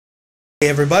Hey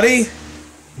everybody,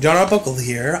 John Arbuckle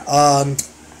here. I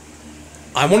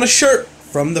want a shirt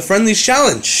from the Friendlies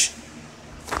Challenge.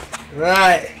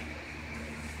 Right.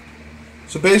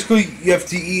 So basically, you have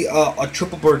to eat a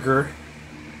triple burger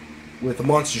with a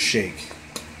monster shake,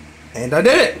 and I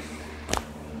did it.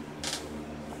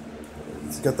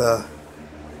 It's got the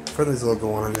Friendlies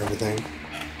logo on it and everything.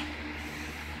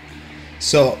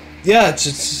 So yeah,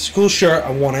 it's a cool shirt. I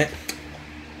want it.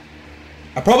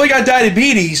 I probably got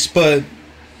diabetes, but it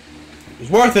was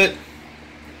worth it.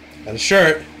 Got a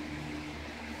shirt.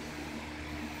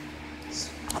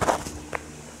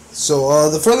 So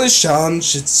the Friendlies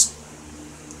Challenge, it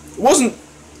wasn't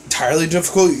entirely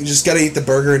difficult. You just gotta eat the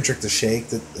burger and drink the shake.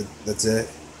 That's it.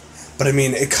 But I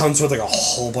mean, it comes with like a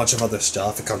whole bunch of other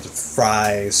stuff. It comes with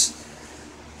fries.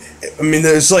 I mean,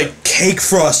 there's like cake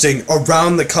frosting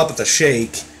around the cup of the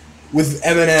shake with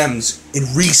M&Ms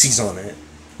and Reese's on it.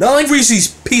 Not like Reese's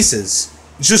Pieces.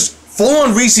 It's just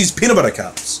full-on Reese's peanut butter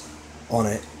cups on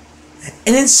it.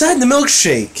 And inside the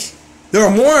milkshake, there are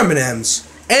more M&Ms,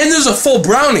 and there's a full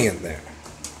brownie in there.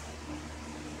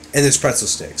 And there's pretzel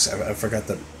sticks. I forgot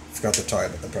to talk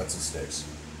about the pretzel sticks.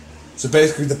 So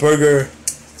basically, the burger,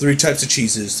 3 types of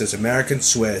cheeses. There's American,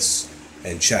 Swiss,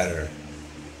 and cheddar.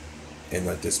 And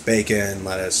like there's bacon,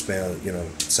 lettuce,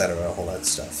 etc., all that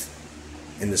stuff.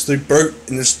 And there's 3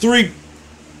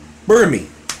 burger meat.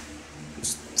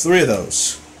 3 of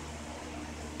those.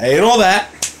 I ate all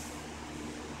that.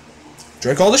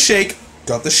 Drank all the shake.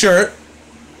 Got the shirt.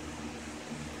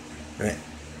 And I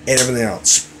ate everything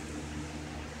else.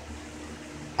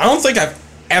 I don't think I've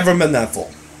ever been that full.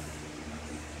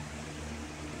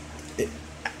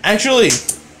 Actually,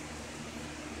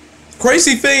 the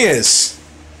crazy thing is,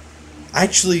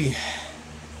 actually,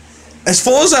 as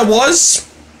full as I was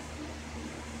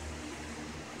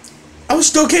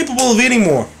still capable of eating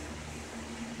more.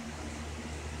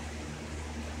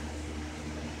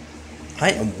 I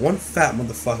am one fat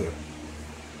motherfucker.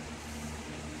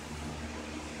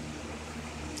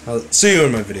 I'll see you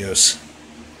in my videos.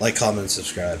 Like, comment, and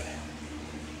subscribe.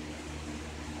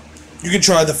 You can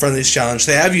try the Friendlies Challenge.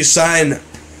 They have you sign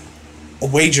a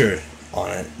wager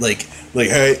on it. Like,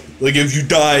 hey, like if you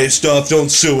die and stuff, don't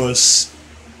sue us.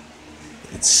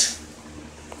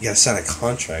 You gotta sign a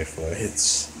contract for it.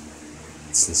 It's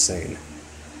insane.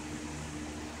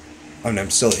 I mean,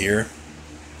 I'm still here.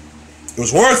 It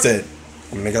was worth it.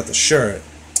 I mean, I got the shirt.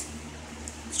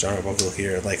 It's John Arbuckle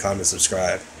here. Like, comment,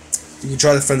 subscribe. You can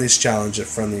try the Friendlies Challenge at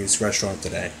Friendlies Restaurant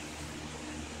today.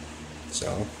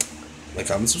 So, like,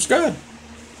 comment, subscribe.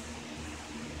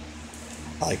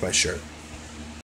 I like my shirt.